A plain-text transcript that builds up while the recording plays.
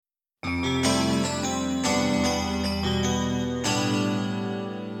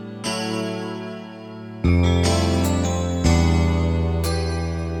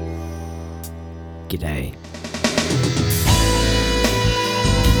today.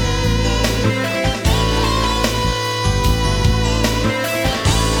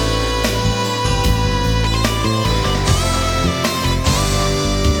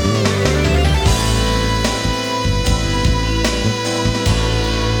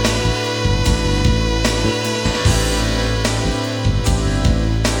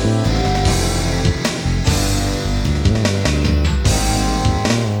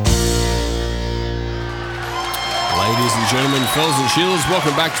 Gentlemen, fellas and sheilas,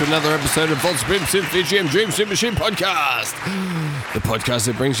 welcome back to another episode of Vault Supreme Synth VGM Dream Synth Machine Podcast. The podcast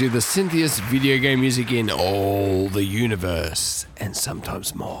that brings you the synthiest video game music in all the universe, and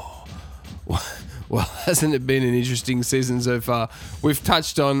sometimes more. Well, hasn't it been an interesting season so far? We've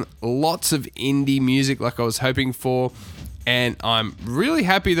touched on lots of indie music like I was hoping for, and I'm really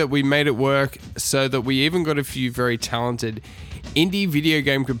happy that we made it work so that we even got a few very talented indie video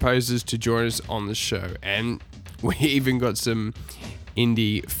game composers to join us on the show. And we even got some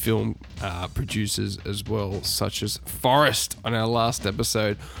indie film producers as well, such as Forrest on our last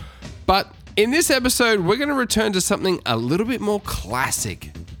episode. But in this episode, we're going to return to something a little bit more classic,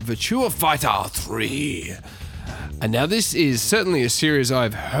 Virtua Fighter 3. And now this is certainly a series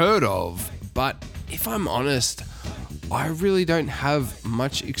I've heard of, but if I'm honest, I really don't have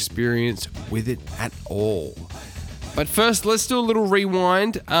much experience with it at all. But first, let's do a little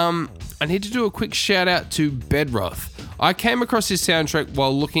rewind. I need to do a quick shout out to Bedroth. I came across his soundtrack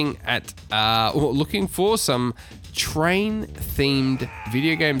while looking for some train-themed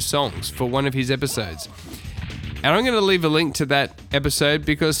video game songs for one of his episodes. And I'm going to leave a link to that episode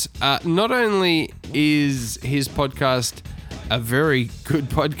because not only is his podcast a very good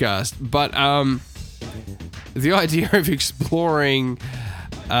podcast, but the idea of exploring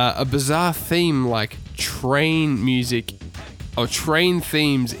a bizarre theme like train music or train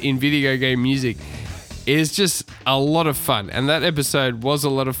themes in video game music is just a lot of fun. And that episode was a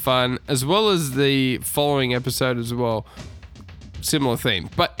lot of fun, as well as the following episode as well. Similar theme.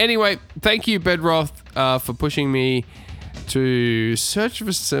 But anyway, thank you, Bedroth, for pushing me to search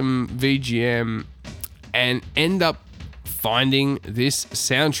for some VGM and end up finding this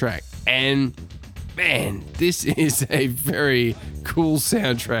soundtrack. And man, this is a very cool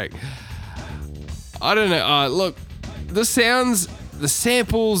soundtrack. I don't know. Look, the sounds, the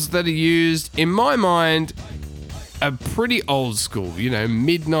samples that are used, in my mind, are pretty old school. You know,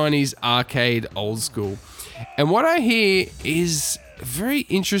 mid-90s arcade old school. And what I hear is a very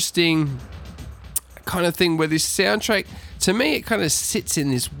interesting kind of thing where this soundtrack, to me, it kind of sits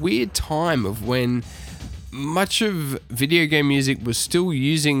in this weird time of when much of video game music was still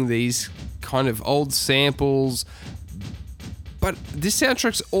using these kind of old samples. But this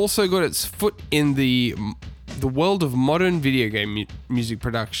soundtrack's also got its foot in the world of modern video game music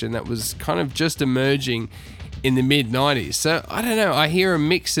production that was kind of just emerging in the mid-90s. So, I don't know, I hear a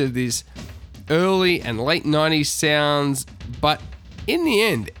mix of these early and late 90s sounds, but in the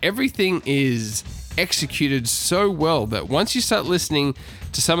end, everything is executed so well that once you start listening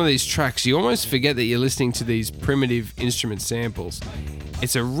to some of these tracks, you almost forget that you're listening to these primitive instrument samples.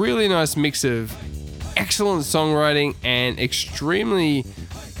 It's a really nice mix of excellent songwriting and extremely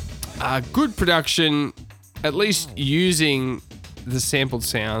good production, at least using the sampled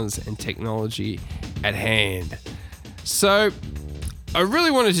sounds and technology at hand. So I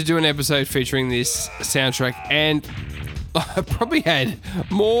really wanted to do an episode featuring this soundtrack, and I probably had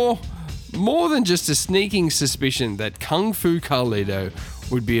more than just a sneaking suspicion that Kung Fu Carlito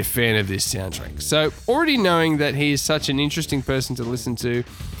would be a fan of this soundtrack. So already knowing that he is such an interesting person to listen to,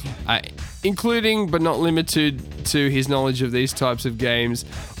 including but not limited to his knowledge of these types of games,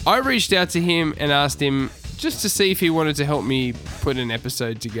 I reached out to him and asked him just to see if he wanted to help me put an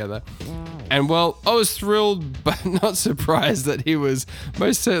episode together. And well, I was thrilled but not surprised that he was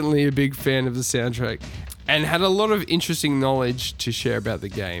most certainly a big fan of the soundtrack and had a lot of interesting knowledge to share about the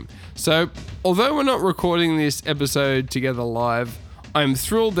game. So, although we're not recording this episode together live, I'm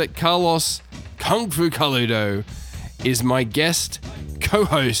thrilled that Carlos Kung Fu Carlito is my guest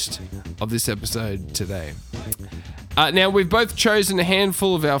co-host of this episode today. Now, we've both chosen a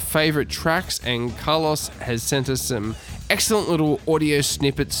handful of our favorite tracks, and Carlos has sent us some excellent little audio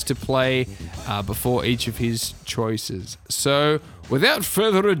snippets to play before each of his choices. So, without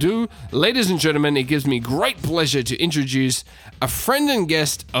further ado, ladies and gentlemen, it gives me great pleasure to introduce a friend and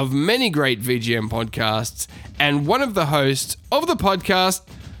guest of many great VGM podcasts, and one of the hosts of the podcast,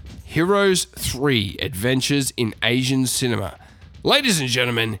 Heroes 3 Adventures in Asian Cinema. Ladies and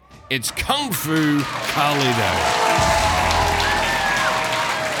gentlemen, it's Kung Fu Carlito.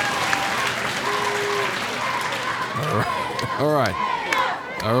 All right.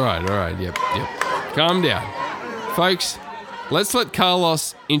 Yep. Calm down. Folks, let's let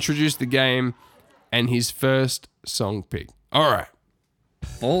Carlos introduce the game and his first song pick. All right.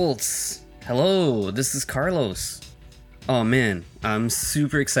 Bolts. Hello, this is Carlos. Oh man, I'm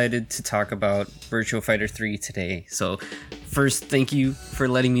super excited to talk about Virtua Fighter 3 today. So first, thank you for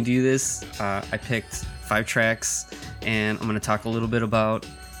letting me do this. I picked 5 tracks and I'm going to talk a little bit about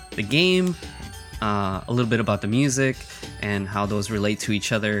the game, a little bit about the music, and how those relate to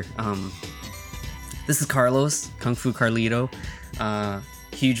each other. This is Carlos, Kung Fu Carlito,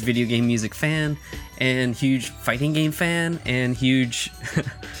 huge video game music fan, and huge fighting game fan, and huge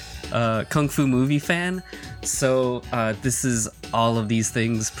Kung Fu movie fan. So this is all of these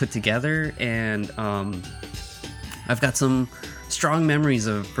things put together, and I've got some strong memories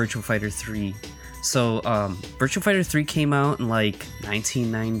of Virtua Fighter 3. So Virtua Fighter 3 came out in like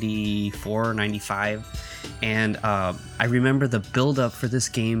 1994 or 95, and I remember the build-up for this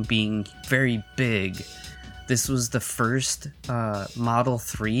game being very big. This was the first Model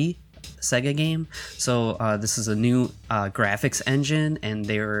 3 Sega game, so this is a new graphics engine, and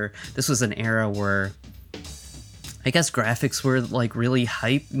this was an era where I guess graphics were like really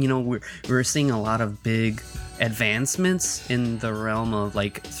hype. You know, we were seeing a lot of big advancements in the realm of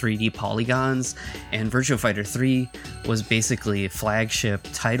like 3D polygons, and Virtua Fighter 3 was basically a flagship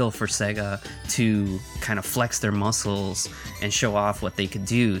title for Sega to kind of flex their muscles and show off what they could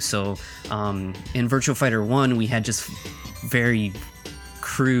do. So in Virtua Fighter 1 we had just very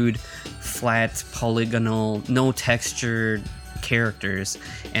crude, flat, polygonal, no textured characters,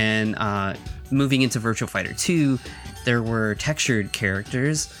 and moving into Virtua Fighter 2 there were textured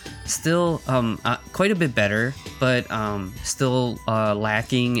characters, still quite a bit better, but still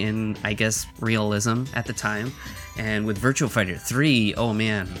lacking in, I guess, realism at the time. And with Virtua Fighter 3, oh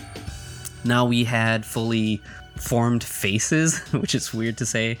man, now we had fully formed faces, which is weird to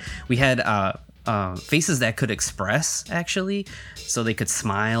say. We had faces that could express, actually, so they could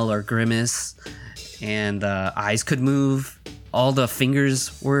smile or grimace, and eyes could move. All the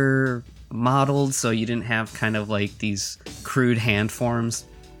fingers were modeled, so you didn't have kind of like these crude hand forms.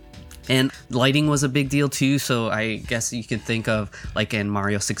 And lighting was a big deal too, so I guess you could think of like in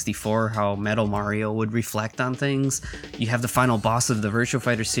Mario 64 how Metal Mario would reflect on things. You have the final boss of the Virtua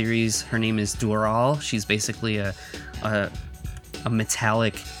Fighter series. Her name is Dural. She's basically a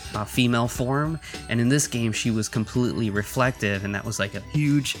metallic female form, and in this game she was completely reflective, and that was like a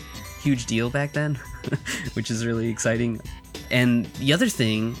huge deal back then, which is really exciting. And the other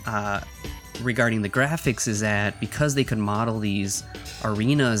thing regarding the graphics is that because they could model these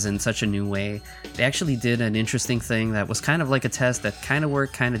arenas in such a new way, they actually did an interesting thing that was kind of like a test that kind of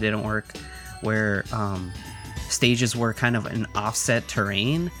worked, kind of didn't work, where stages were kind of an offset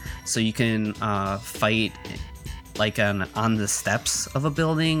terrain, so you can fight like on the steps of a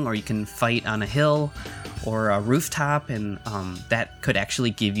building, or you can fight on a hill or a rooftop, and that could actually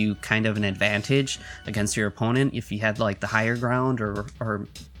give you kind of an advantage against your opponent if you had like the higher ground or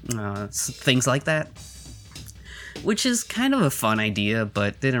things like that, which is kind of a fun idea,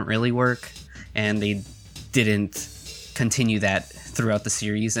 but didn't really work, and they didn't continue that throughout the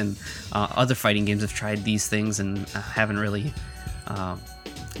series. And other fighting games have tried these things and haven't really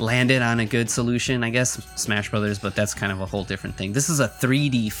landed on a good solution. I guess Smash Brothers, but that's kind of a whole different thing. This is a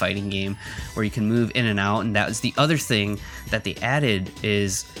 3D fighting game where you can move in and out, and that was the other thing that they added.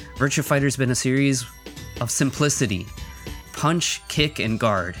 Is Virtua Fighter's been a series of simplicity: punch, kick, and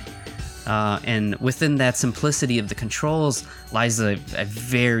guard. And within that simplicity of the controls lies a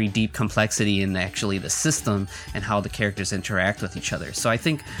very deep complexity in actually the system and how the characters interact with each other. So I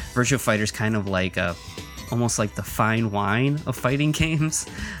think Virtua Fighter's kind of like almost like the fine wine of fighting games.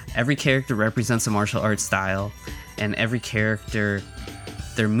 Every character represents a martial arts style, and every character,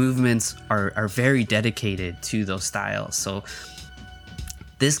 their movements are very dedicated to those styles. So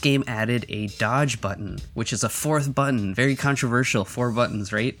this game added a dodge button, which is a 4th button. Very controversial, 4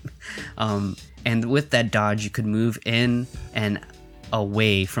 buttons, right? And with that dodge, you could move in and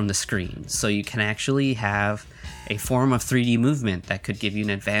away from the screen. So you can actually have a form of 3D movement that could give you an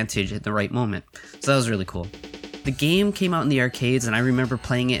advantage at the right moment. So that was really cool. The game came out in the arcades, and I remember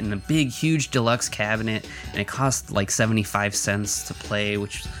playing it in a big, huge deluxe cabinet, and it cost like 75 cents to play,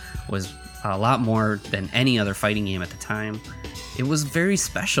 which was a lot more than any other fighting game at the time. It was very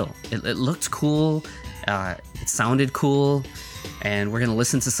special. It looked cool, it sounded cool, and we're going to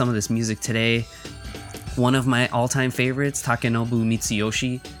listen to some of this music today. One of my all-time favorites, Takenobu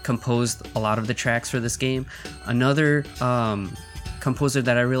Mitsuyoshi, composed a lot of the tracks for this game. Another composer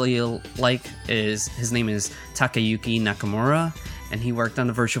that I really like his name is Takayuki Nakamura, and he worked on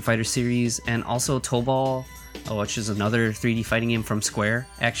the Virtua Fighter series and also Tobal which is another 3D fighting game from Square,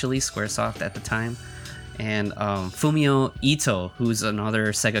 actually, Squaresoft at the time. And Fumio Ito, who's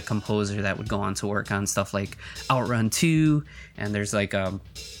another Sega composer that would go on to work on stuff like Outrun 2, and there's like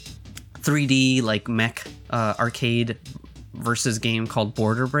 3D like mech arcade versus game called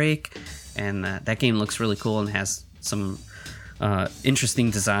Border Break, and that game looks really cool and has some interesting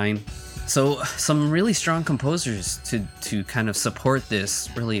design. So some really strong composers to kind of support this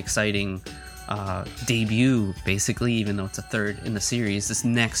really exciting debut, basically, even though it's a third in the series, this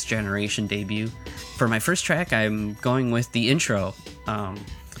next generation debut. For my first track, I'm going with the intro.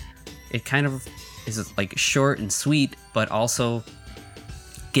 It kind of is like short and sweet, but also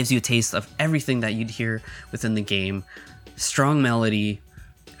gives you a taste of everything that you'd hear within the game. Strong melody,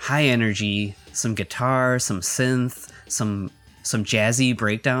 high energy, some guitar, some synth, some jazzy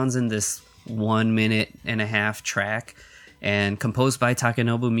breakdowns in this 1.5 minute track, and composed by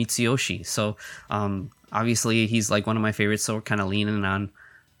Takenobu Mitsuyoshi. So obviously he's like one of my favorites, so we're kind of leaning on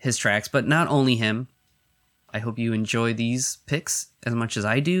his tracks, but not only him. I hope you enjoy these picks as much as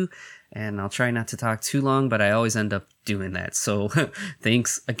I do, and I'll try not to talk too long, but I always end up doing that. So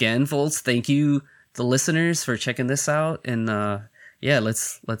thanks again, folks. Thank you, the listeners, for checking this out, and yeah,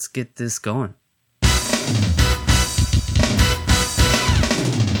 let's get this going.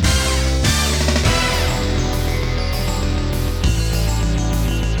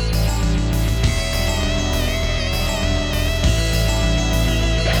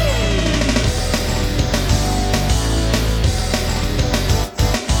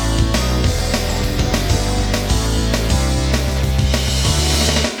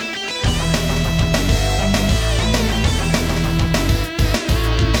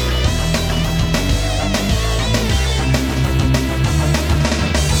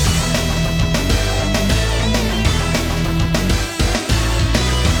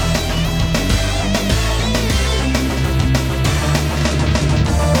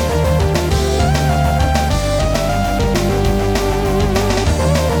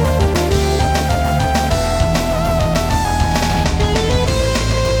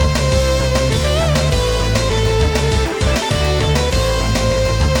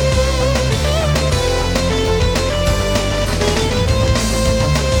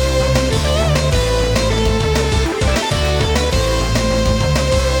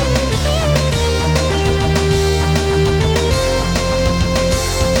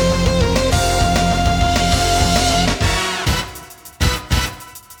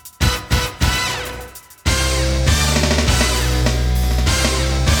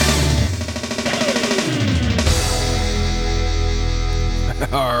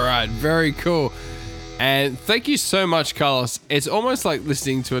 Very cool. And thank you so much, Carlos. It's almost like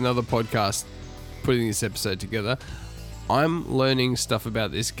listening to another podcast, putting this episode together. I'm learning stuff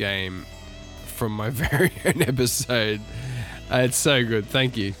about this game from my very own episode. It's so good.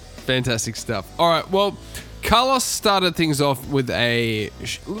 Thank you. Fantastic stuff. All right. Well, Carlos started things off with a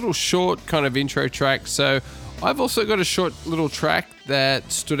little short kind of intro track. So I've also got a short little track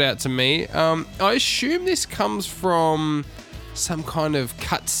that stood out to me. I assume this comes from some kind of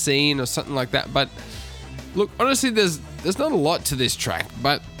cut scene or something like that, but look, honestly, there's not a lot to this track,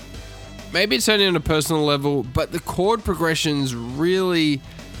 but maybe it's only on a personal level, but the chord progressions really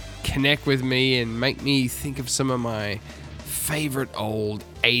connect with me and make me think of some of my favorite old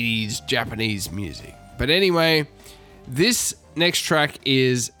 80s Japanese music. But anyway, this next track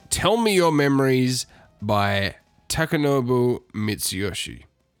is Tell Me Your Memories by Takenobu Mitsuyoshi.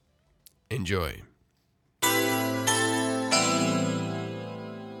 Enjoy.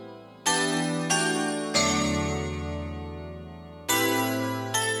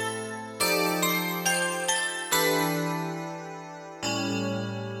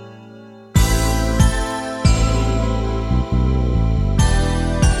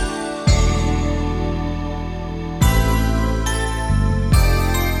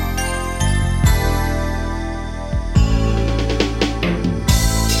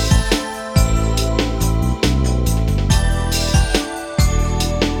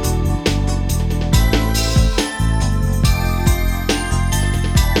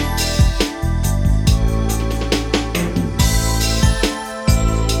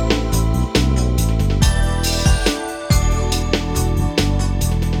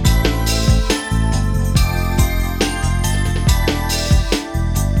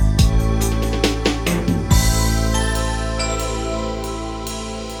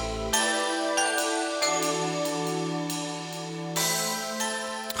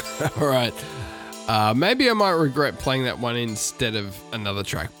 All right. Maybe I might regret playing that one instead of another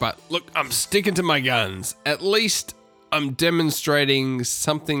track, but look, I'm sticking to my guns. At least I'm demonstrating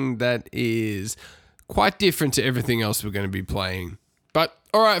something that is quite different to everything else we're going to be playing. But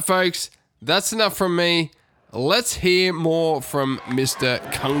all right, folks, that's enough from me. Let's hear more from Mr.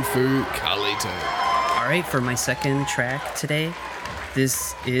 Kung Fu Carlito. All right, for my second track today,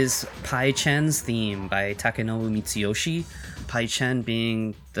 this is Pai Chen's theme by Takenobu Mitsuyoshi. Pai Chen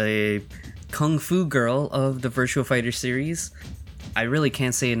being the Kung Fu girl of the Virtua Fighter series. I really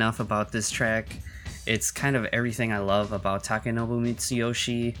can't say enough about this track. It's kind of everything I love about Takenobu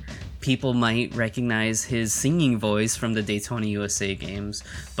Mitsuyoshi. People might recognize his singing voice from the Daytona USA games,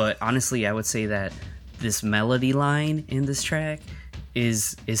 but honestly, I would say that this melody line in this track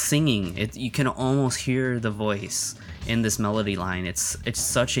is singing. You can almost hear the voice in this melody line. It's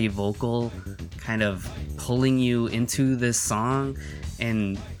such a vocal kind of pulling you into this song.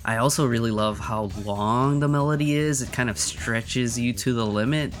 And I also really love how long the melody is. It kind of stretches you to the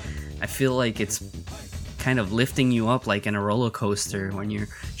limit. I feel like it's kind of lifting you up like in a roller coaster when you're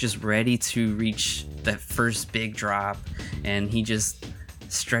just ready to reach that first big drop, and he just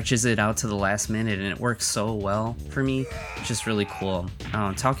stretches it out to the last minute, and it works so well for me. It's just really cool.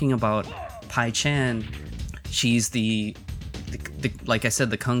 Talking about Pai Chen, she's the like I said,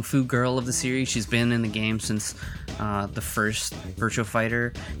 the Kung Fu girl of the series. She's been in the game since the first Virtua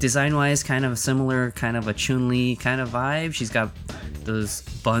Fighter. Design-wise, kind of similar, kind of a Chun-Li kind of vibe. She's got those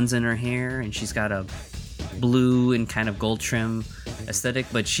buns in her hair, and she's got a blue and kind of gold trim aesthetic,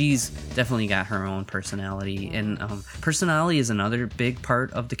 but she's definitely got her own personality. And personality is another big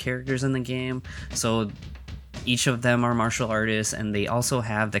part of the characters in the game. So each of them are martial artists, and they also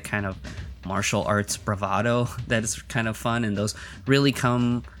have the kind of martial arts bravado that is kind of fun, and those really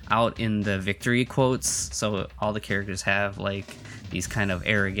come out in the victory quotes. So all the characters have like these kind of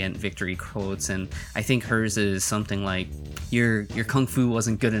arrogant victory quotes, and I think hers is something like your kung fu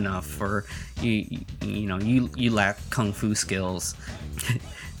wasn't good enough, or you lack kung fu skills.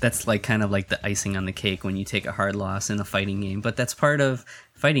 That's like kind of like the icing on the cake when you take a hard loss in a fighting game, but that's part of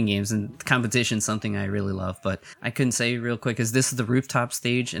fighting games, and competition, something I really love. But I couldn't say real quick, is this is the rooftop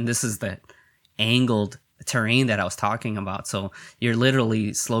stage, and this is the angled terrain that I was talking about. So you're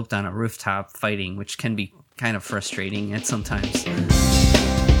literally sloped on a rooftop fighting, which can be kind of frustrating at sometimes.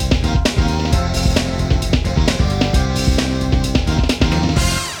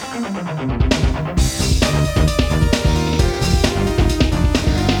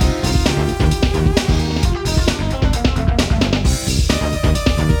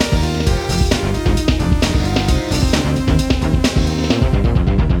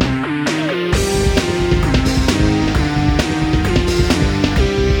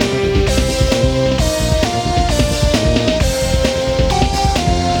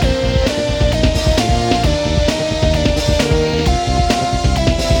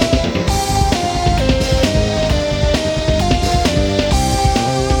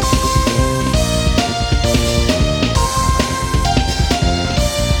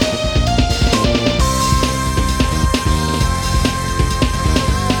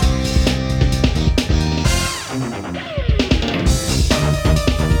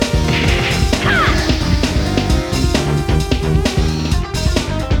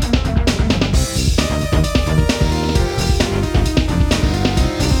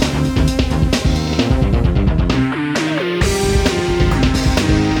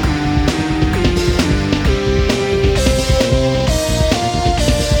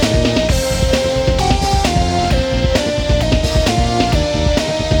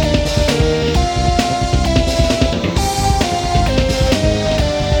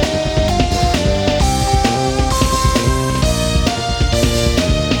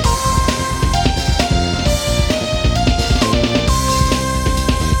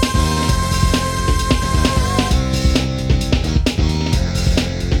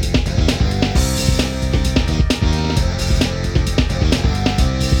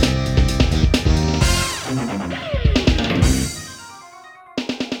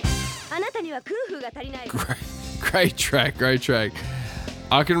 Great track.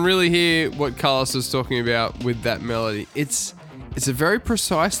 I can really hear what Carlos is talking about with that melody. It's a very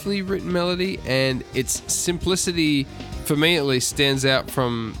precisely written melody, and its simplicity, for me at least, stands out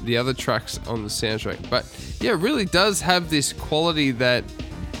from the other tracks on the soundtrack. But yeah, it really does have this quality that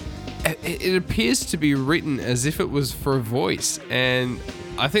it appears to be written as if it was for a voice, and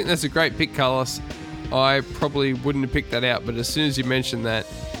I think that's a great pick, Carlos. I probably wouldn't have picked that out, but as soon as you mentioned that,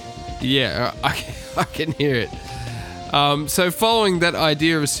 yeah, I can hear it. So following that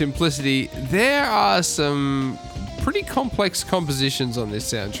idea of simplicity, there are some pretty complex compositions on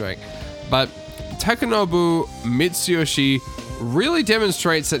this soundtrack, but Takenobu Mitsuyoshi really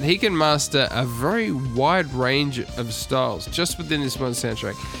demonstrates that he can master a very wide range of styles just within this one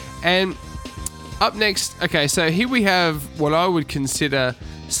soundtrack. And Up next, okay, so here we have what I would consider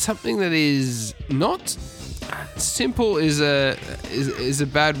something that is not simple is a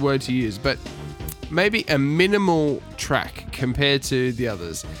bad word to use, but maybe a minimal track compared to the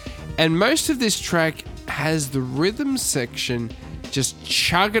others. And most of this track has the rhythm section just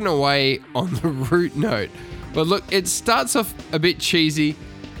chugging away on the root note. But look, it starts off a bit cheesy,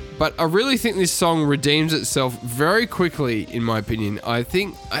 but I really think this song redeems itself very quickly, in my opinion. I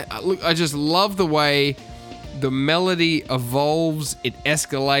think, I just love the way the melody evolves, it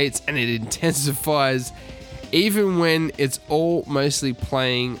escalates, and it intensifies, even when it's all mostly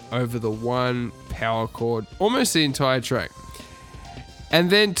playing over the one power chord, almost the entire track.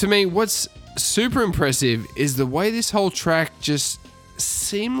 And then, to me, what's super impressive is the way this whole track just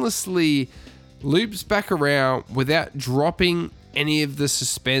seamlessly loops back around without dropping any of the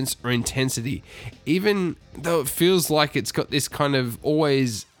suspense or intensity, even though it feels like it's got this kind of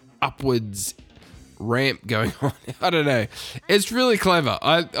always upwards ramp going on. I don't know. It's really clever.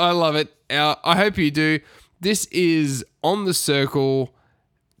 I love it. I hope you do. This is On the Circle,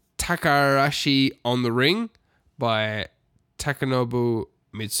 Takarashi on the Ring by Takanobu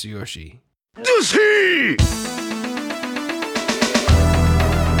Mitsuyoshi.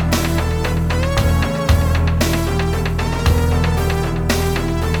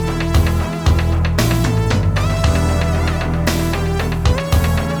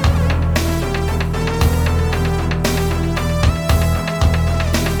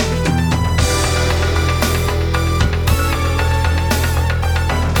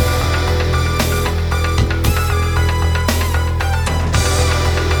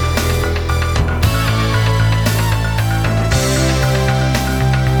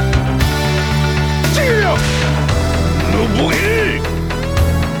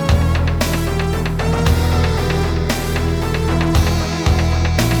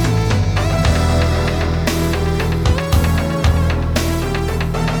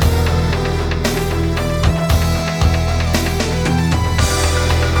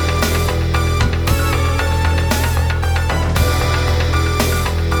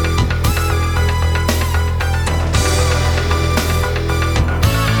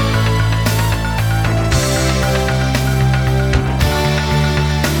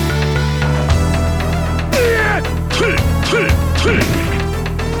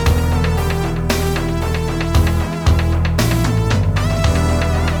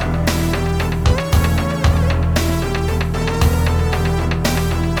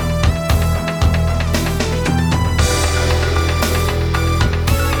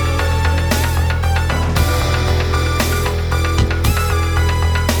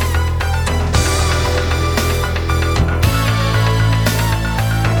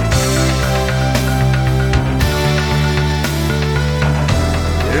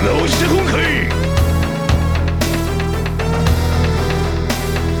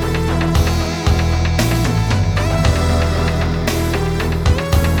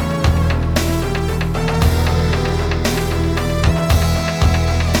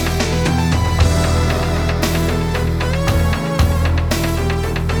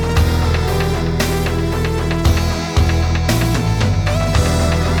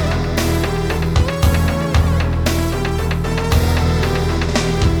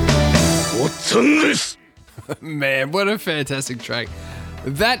 Man, what a fantastic track.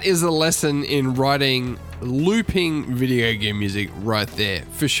 That is a lesson in writing looping video game music right there,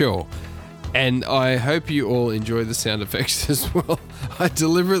 for sure. And I hope you all enjoy the sound effects as well. I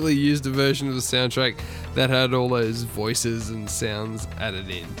deliberately used a version of the soundtrack that had all those voices and sounds added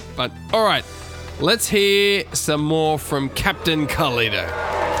in. But alright, let's hear some more from Captain Carlito.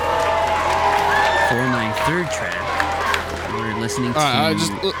 For my third track, we're listening to... Alright,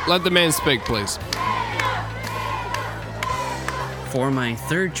 just let the man speak, please. For my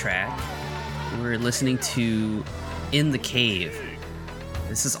third track, we're listening to In the Cave.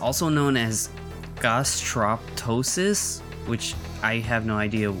 This is also known as gastroptosis, which I have no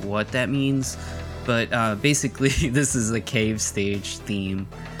idea what that means, but basically this is a cave stage theme.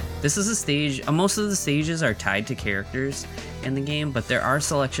 This is a stage, most of the stages are tied to characters in the game, but there are a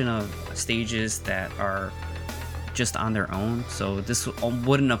selection of stages that are just on their own, so this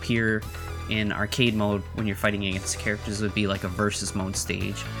wouldn't appear in arcade mode when you're fighting against characters. It would be like a versus mode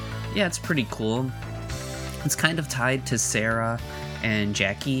stage. Yeah, it's pretty cool. It's kind of tied to Sarah and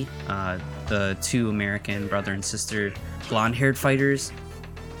Jackie, the two American brother and sister blonde-haired fighters.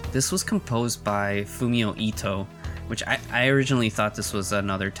 This was composed by Fumio Ito, which I originally thought this was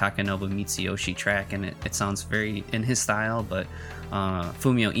another Takanobu Mitsuyoshi track, and it sounds very in his style, but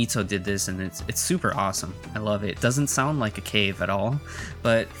Fumio Ito did this, and it's super awesome. I love it. It doesn't sound like a cave at all,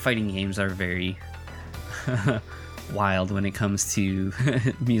 but fighting games are very wild when it comes to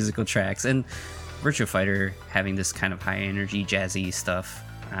musical tracks, and Virtua Fighter having this kind of high energy jazzy stuff.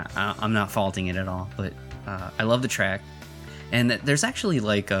 I'm not faulting it at all, but I love the track. And there's actually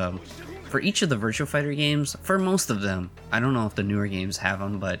like for each of the Virtua Fighter games, for most of them, I don't know if the newer games have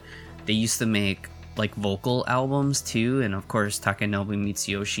them, but they used to make like vocal albums too. And of course, Takenobu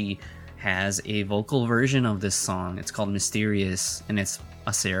Mitsuyoshi has a vocal version of this song. It's called Mysterious, and it's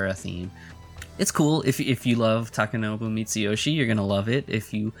a Sarah theme. It's cool. If you love Takenobu Mitsuyoshi, you're gonna love it.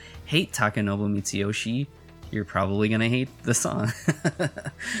 If you hate Takenobu Mitsuyoshi, you're probably gonna hate the song.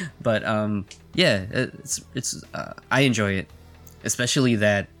 But yeah, it's I enjoy it, especially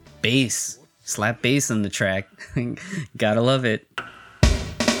that bass, slap bass in the track. Gotta love it.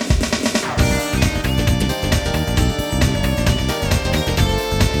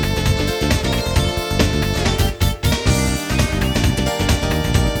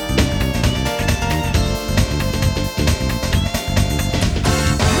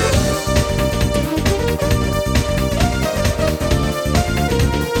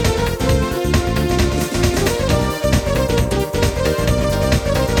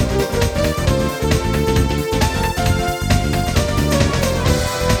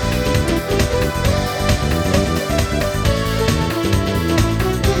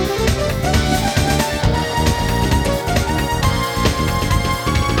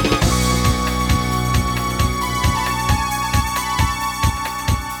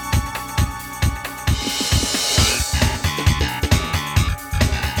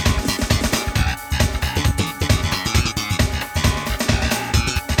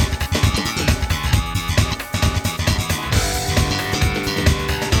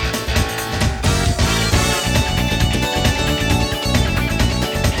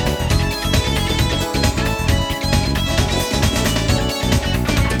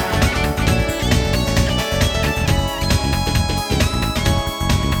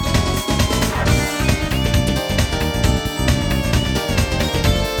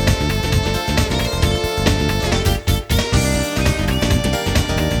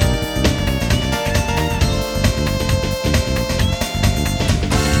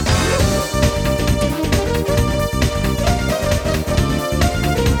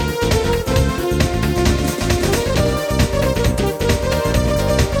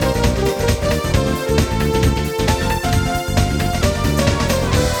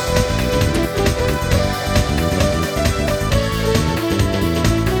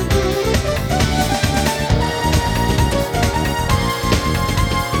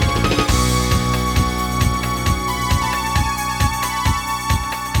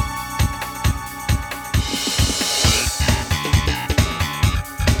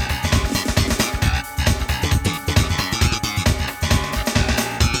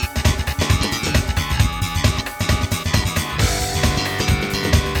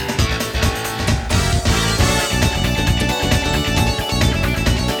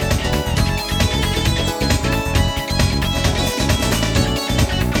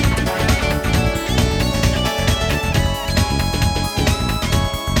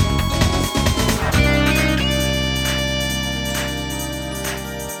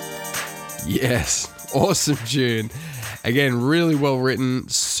 Yes, awesome tune. Again, really well written,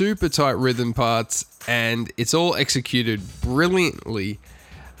 super tight rhythm parts, and it's all executed brilliantly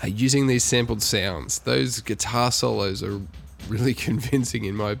using these sampled sounds. Those guitar solos are really convincing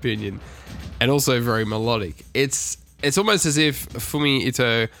in my opinion, and also very melodic. It's almost as if Fumi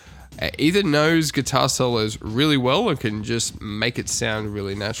Ito either knows guitar solos really well and can just make it sound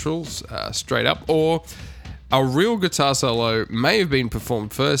really natural, straight up, or a real guitar solo may have been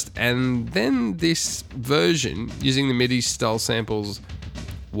performed first, and then this version, using the MIDI style samples,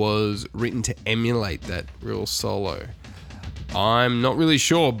 was written to emulate that real solo. I'm not really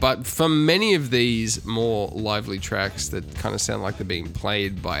sure, but for many of these more lively tracks that kind of sound like they're being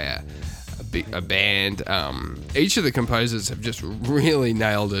played by a band, each of the composers have just really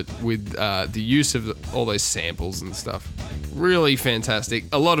nailed it with the use of all those samples and stuff. Really fantastic.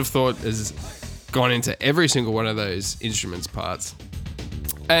 A lot of thought has gone into every single one of those instruments parts.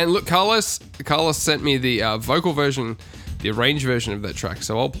 And look, Carlos sent me the vocal version, the arranged version of that track,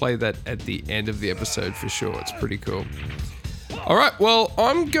 so I'll play that at the end of the episode for sure. It's pretty cool. Alright, well,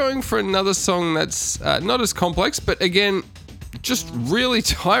 I'm going for another song that's not as complex, but again, just really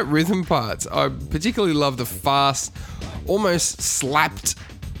tight rhythm parts. I particularly love the fast, almost slapped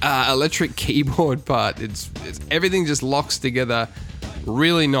electric keyboard part. It's everything just locks together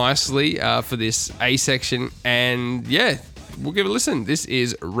really nicely for this A section, and yeah, we'll give it a listen. This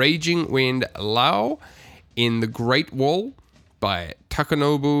is Raging Wind Lao in The Great Wall by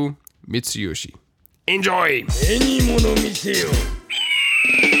Takenobu Mitsuyoshi. Enjoy! 目に物見せよ。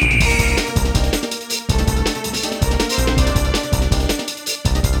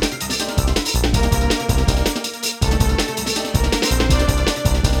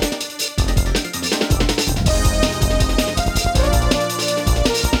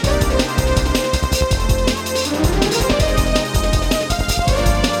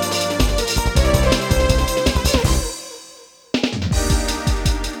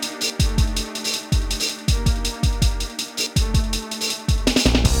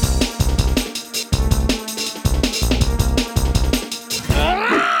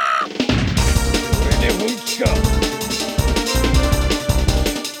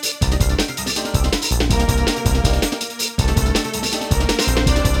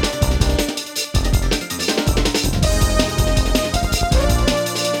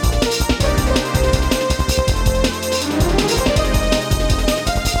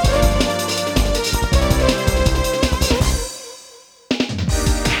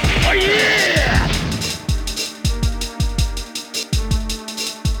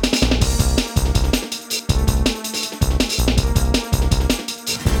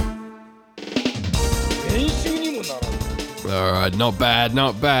Alright, not bad,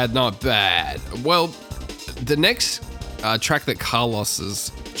 not bad, not bad. Well, the next track that Carlos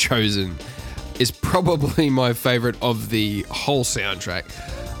has chosen is probably my favorite of the whole soundtrack.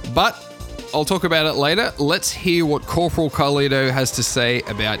 But I'll talk about it later. Let's hear what Corporal Carlito has to say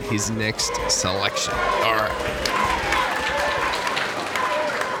about his next selection. Alright.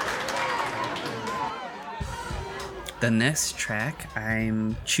 The next track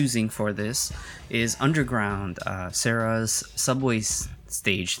I'm choosing for this is Underground, Sarah's subway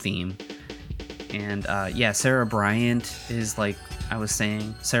stage theme. And yeah, Sarah Bryant is, like I was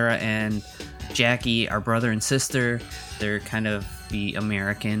saying, Sarah and Jackie are brother and sister. They're kind of the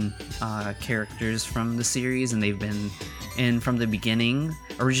American characters from the series, and they've been in from the beginning.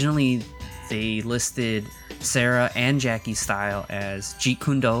 Originally, they listed Sarah and Jackie's style as Jeet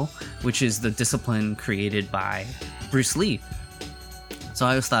Kune Do, which is the discipline created by Bruce Lee. So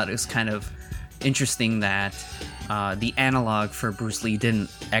I always thought it was kind of interesting that the analog for Bruce Lee didn't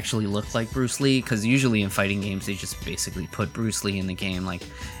actually look like Bruce Lee, because usually in fighting games they just basically put Bruce Lee in the game, like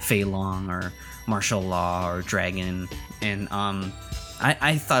Fei Long or Martial Law or Dragon. And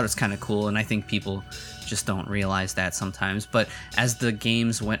I thought it was kind of cool, and I think people just don't realize that sometimes. But as the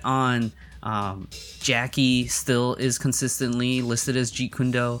games went on, Jackie still is consistently listed as Jeet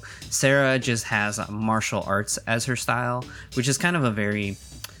Kune Do. Sarah just has martial arts as her style, which is kind of a very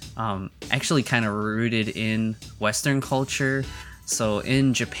actually kind of rooted in Western culture. So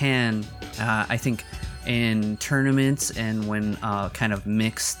in Japan, I think in tournaments and when kind of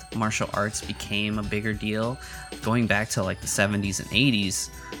mixed martial arts became a bigger deal, going back to like the 70s and 80s,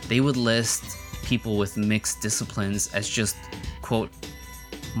 they would list people with mixed disciplines as just, quote,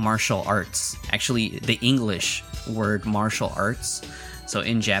 martial arts. Actually, the English word martial arts. So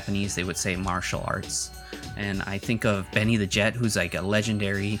in Japanese, they would say martial arts. And I think of Benny the Jet, who's like a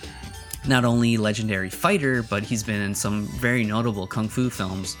legendary, not only legendary fighter, but he's been in some very notable kung fu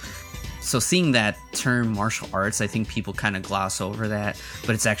films. So seeing that term martial arts, I think people kind of gloss over that,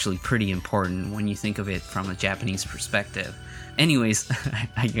 but it's actually pretty important when you think of it from a Japanese perspective. Anyways,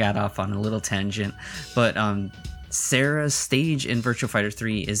 I got off on a little tangent, but Sarah's stage in Virtua Fighter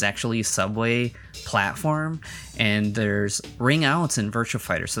 3 is actually a subway platform, and there's ring outs in Virtua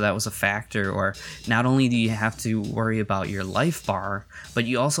Fighter, so that was a factor. Or not only do you have to worry about your life bar, but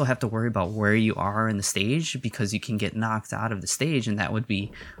you also have to worry about where you are in the stage, because you can get knocked out of the stage, and that would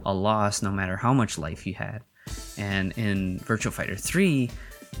be a loss no matter how much life you had. And in Virtua Fighter 3,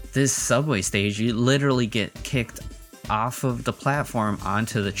 this subway stage, you literally get kicked off of the platform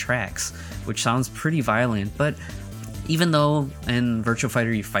onto the tracks, which sounds pretty violent. But even though in Virtua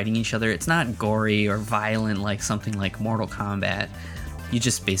Fighter you're fighting each other, it's not gory or violent like something like Mortal Kombat. You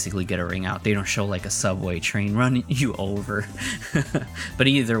just basically get a ring out. They don't show like a subway train run you over. But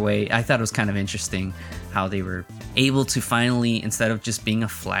either way, I thought it was kind of interesting how they were able to finally, instead of just being a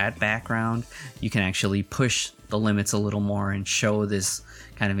flat background, you can actually push the limits a little more and show this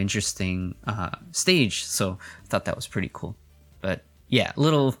kind of interesting stage. So I thought that was pretty cool. But yeah,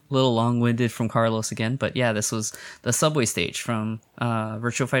 little long-winded from Carlos again. But yeah, this was the subway stage from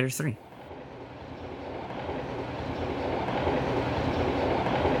Virtua Fighter 3.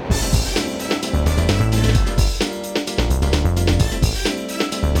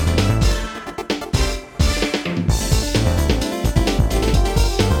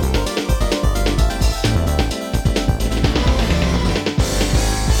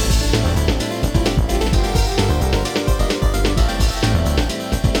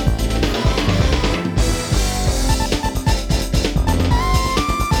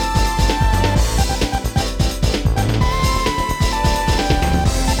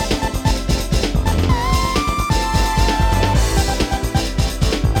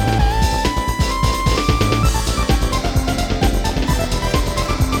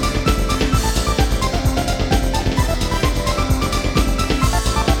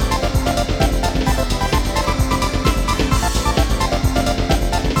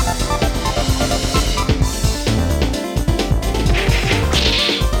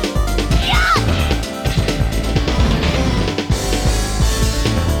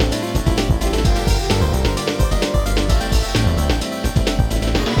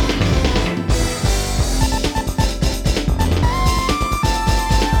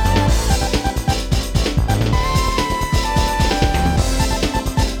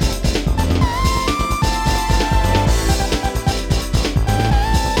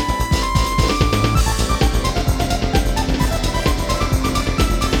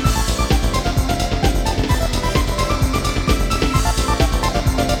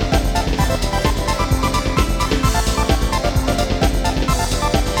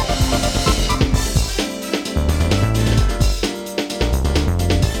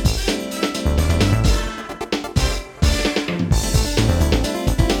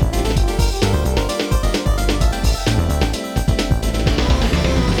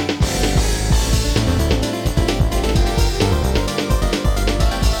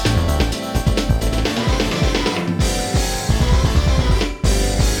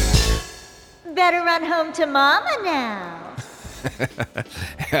 better run home to Mama now.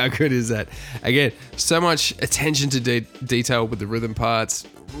 How good is that? Again, so much attention to detail with the rhythm parts,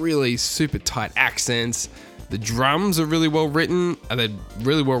 really super tight accents. The drums are really well written. They're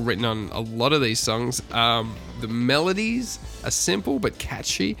really well written on a lot of these songs. The melodies are simple but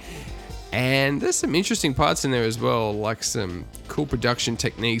catchy. And there's some interesting parts in there as well, like some cool production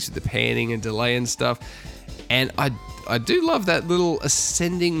techniques with the panning and delay and stuff. And I do love that little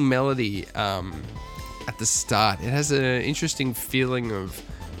ascending melody at the start. It has an interesting feeling of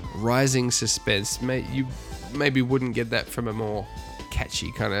rising suspense. You maybe wouldn't get that from a more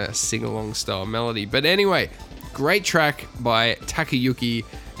catchy kind of sing-along style melody. But anyway, great track by Takayuki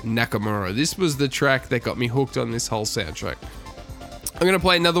Nakamura. This was the track that got me hooked on this whole soundtrack. I'm going to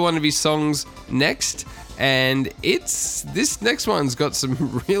play another one of his songs next, and this next one's got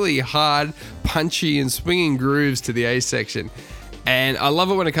some really hard, punchy and swinging grooves to the A section. And I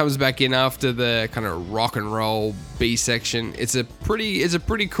love it when it comes back in after the kind of rock and roll B section. It's a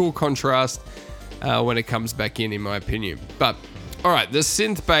pretty cool contrast when it comes back in my opinion. But all right, the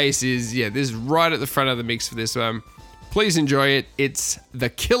synth bass is this is right at the front of the mix for this one. Please enjoy it. It's The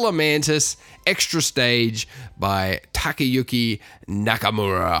Killer Mantis Extra Stage by Takayuki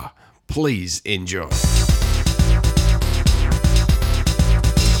Nakamura. Please enjoy.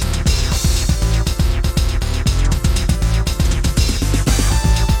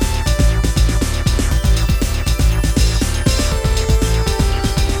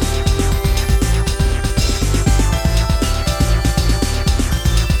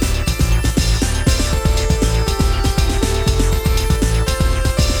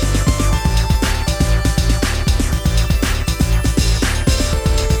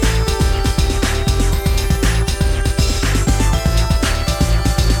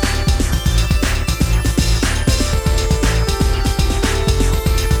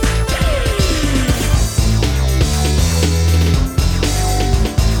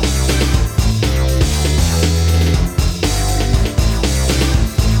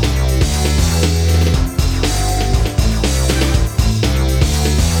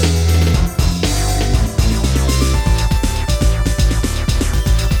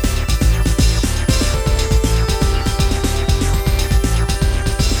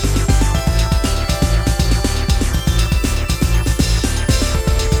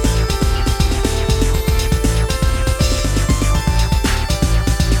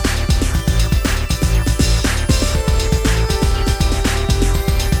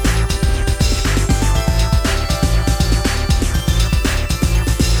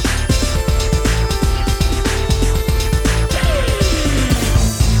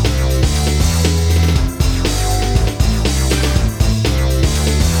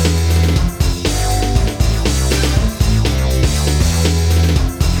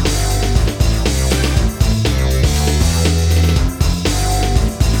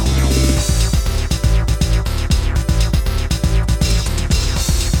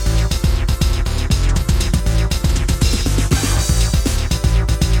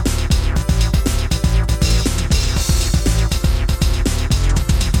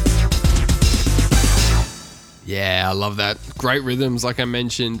 I love that. Great rhythms, like I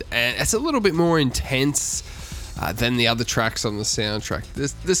mentioned, and it's a little bit more intense than the other tracks on the soundtrack.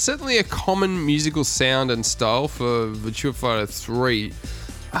 There's certainly a common musical sound and style for Virtua Fighter 3,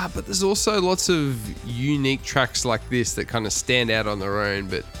 but there's also lots of unique tracks like this that kind of stand out on their own,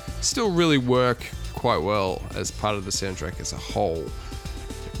 but still really work quite well as part of the soundtrack as a whole.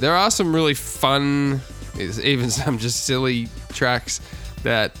 There are some really fun, even some just silly tracks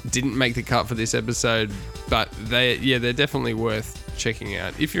that didn't make the cut for this episode, but they're definitely worth checking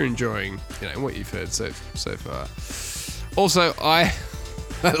out if you're enjoying what you've heard so far. Also, I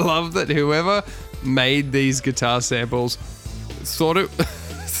love that whoever made these guitar samples thought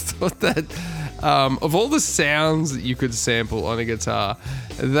that of all the sounds that you could sample on a guitar,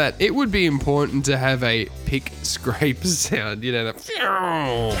 that it would be important to have a pick scrape sound,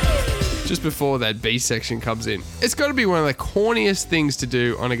 just before that B section comes in. It's got to be one of the corniest things to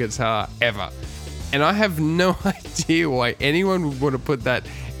do on a guitar ever. And I have no idea why anyone would want to put that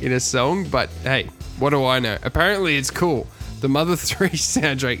in a song, but hey, what do I know? Apparently it's cool. The Mother 3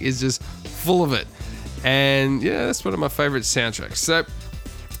 soundtrack is just full of it. And yeah, that's one of my favorite soundtracks. So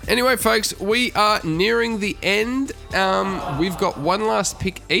anyway, folks, we are nearing the end. We've got one last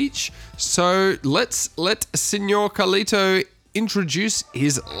pick each. So let's let Senor Carlito introduce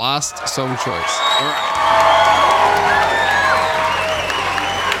his last song choice. All right.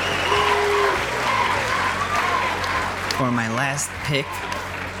 For my last pick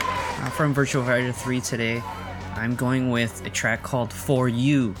from Virtua Fighter 3 today, I'm going with a track called For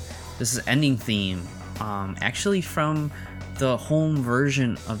You This is ending theme, actually from the home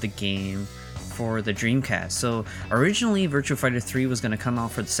version of the game for the Dreamcast. So originally Virtua Fighter 3 was going to come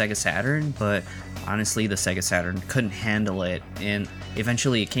out for the Sega Saturn, but honestly the Sega Saturn couldn't handle it, and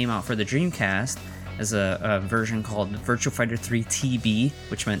eventually it came out for the Dreamcast as a version called Virtua Fighter 3 TB,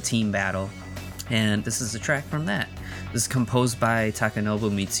 which meant Team Battle. And this is a track from that. This is composed by Takanobu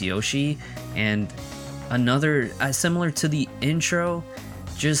Mitsuyoshi, and another similar to the intro,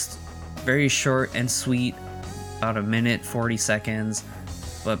 just very short and sweet, about a minute 40 seconds,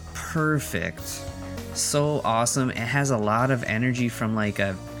 but perfect. So awesome. It has a lot of energy from like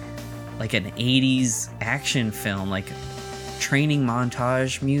an 80s action film, like training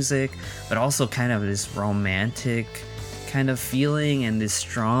montage music, but also kind of this romantic kind of feeling and this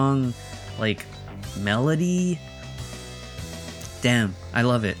strong like melody. Damn, I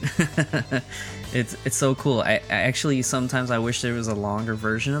love it. It's so cool. I actually sometimes I wish there was a longer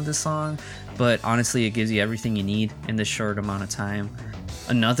version of this song, but honestly it gives you everything you need in this short amount of time.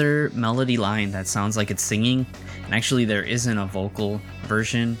 Another melody line that sounds like it's singing, and actually there isn't a vocal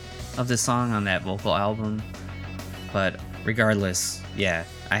version of this song on that vocal album, but regardless, yeah,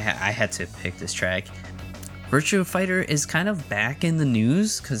 I had to pick this track. Virtua Fighter is kind of back in the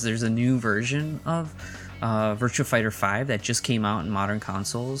news because there's a new version of Virtua Fighter 5 that just came out in modern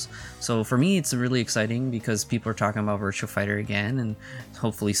consoles. So for me, it's really exciting because people are talking about Virtua Fighter again, and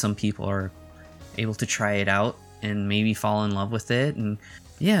hopefully some people are able to try it out and maybe fall in love with it. And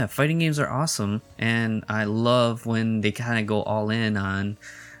yeah, fighting games are awesome, and I love when they kind of go all in on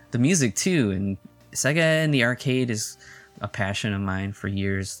the music too. And Sega in the arcade is a passion of mine for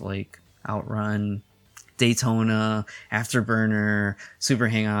years, like Outrun, Daytona, Afterburner, Super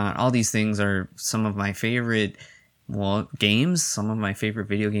Hang-On. All these things are some of my favorite games, some of my favorite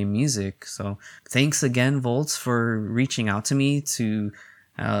video game music. So thanks again, Volts, for reaching out to me to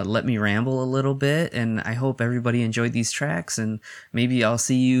let me ramble a little bit, and I hope everybody enjoyed these tracks, and maybe I'll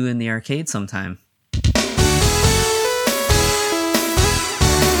see you in the arcade sometime.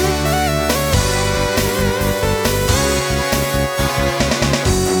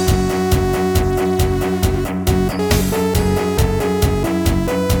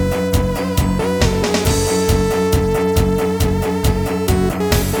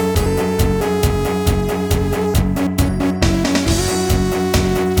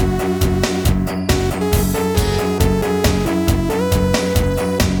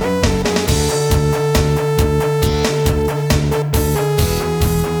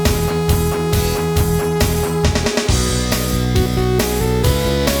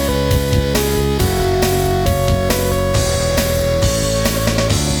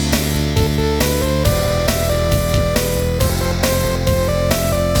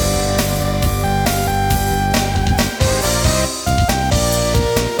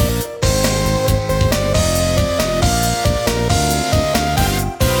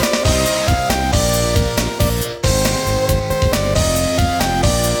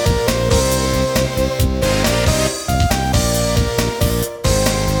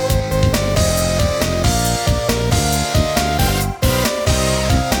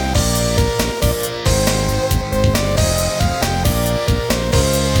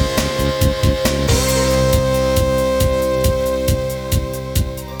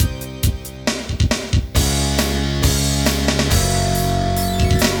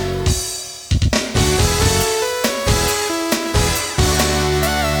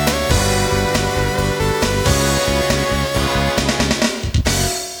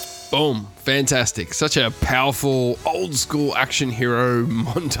 Boom. Fantastic. Such a powerful old school action hero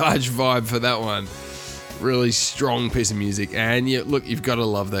montage vibe for that one. Really strong piece of music. And you've got to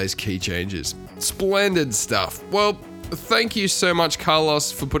love those key changes. Splendid stuff. Well, thank you so much,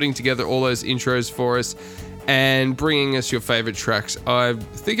 Carlos, for putting together all those intros for us and bringing us your favorite tracks. I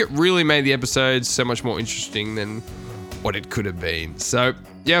think it really made the episode so much more interesting than what it could have been. So,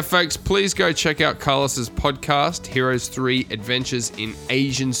 yeah, folks, please go check out Carlos's podcast, Heroes 3 Adventures in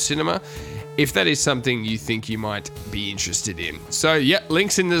Asian Cinema, if that is something you think you might be interested in. So, yeah,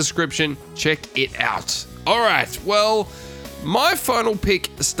 links in the description. Check it out. All right, well, my final pick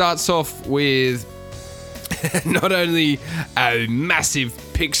starts off with not only a massive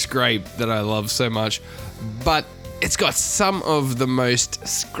pick scrape that I love so much, but it's got some of the most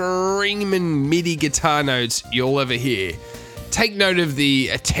screaming MIDI guitar notes you'll ever hear. Take note of the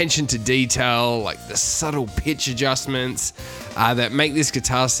attention to detail, like the subtle pitch adjustments that make this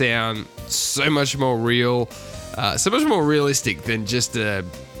guitar sound so much more real, so much more realistic than just a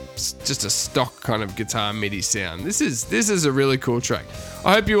stock kind of guitar MIDI sound. This is a really cool track.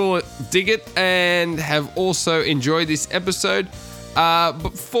 I hope you all dig it and have also enjoyed this episode.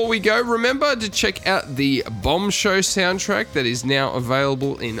 Before we go, remember to check out the Bomb Show soundtrack that is now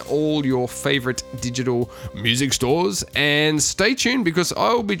available in all your favorite digital music stores. And stay tuned because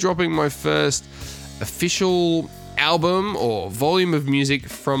I will be dropping my first official album or volume of music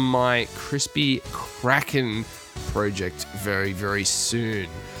from my Crispy Kraken project very, very soon.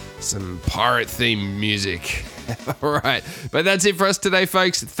 Some pirate themed music. All right, but that's it for us today,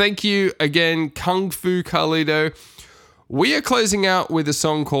 folks. Thank you again, Kung Fu Carlito. We are closing out with a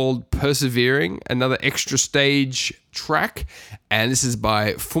song called Persevering, another extra stage track, and this is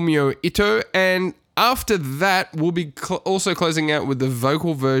by Fumio Ito. And after that, we'll be also closing out with the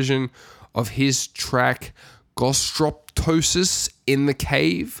vocal version of his track Gostroptosis in the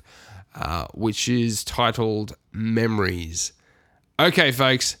Cave, which is titled Memories. Okay,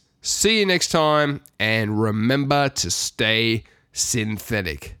 folks, see you next time, and remember to stay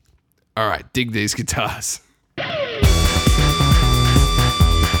synthetic. All right, dig these guitars.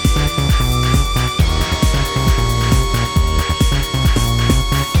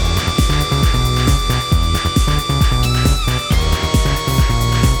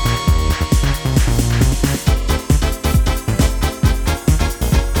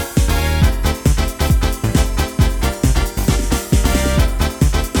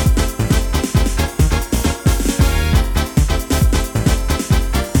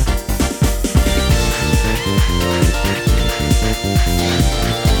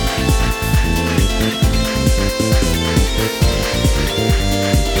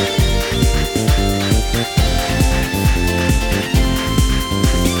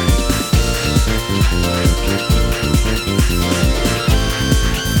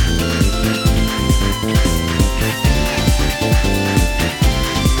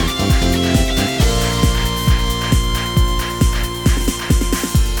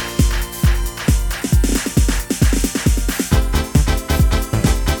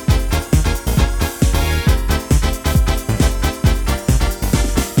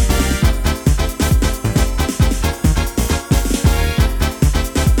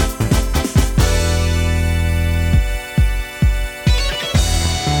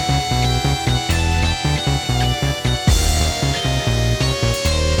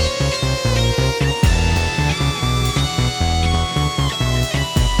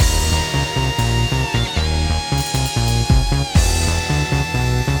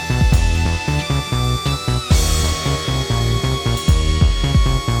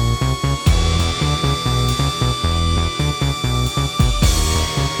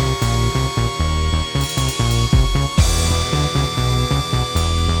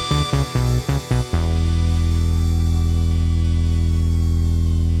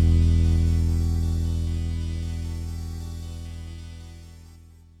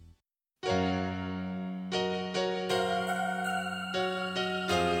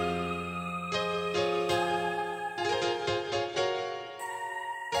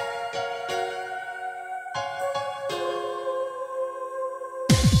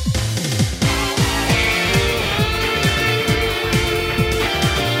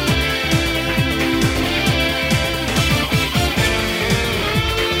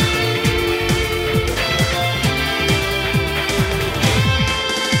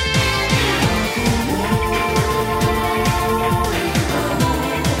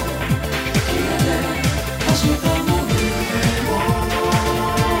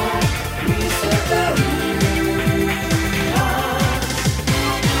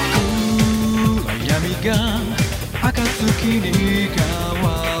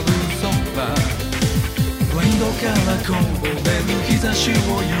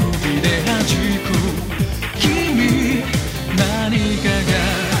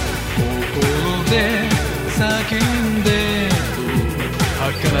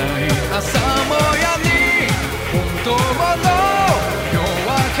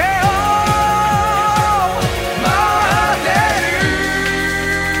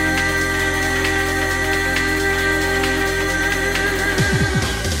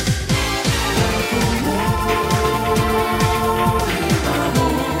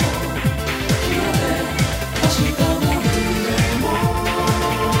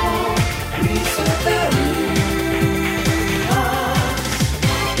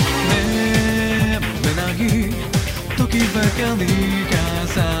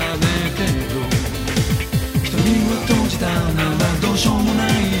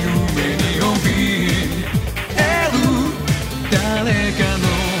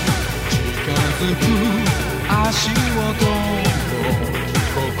足音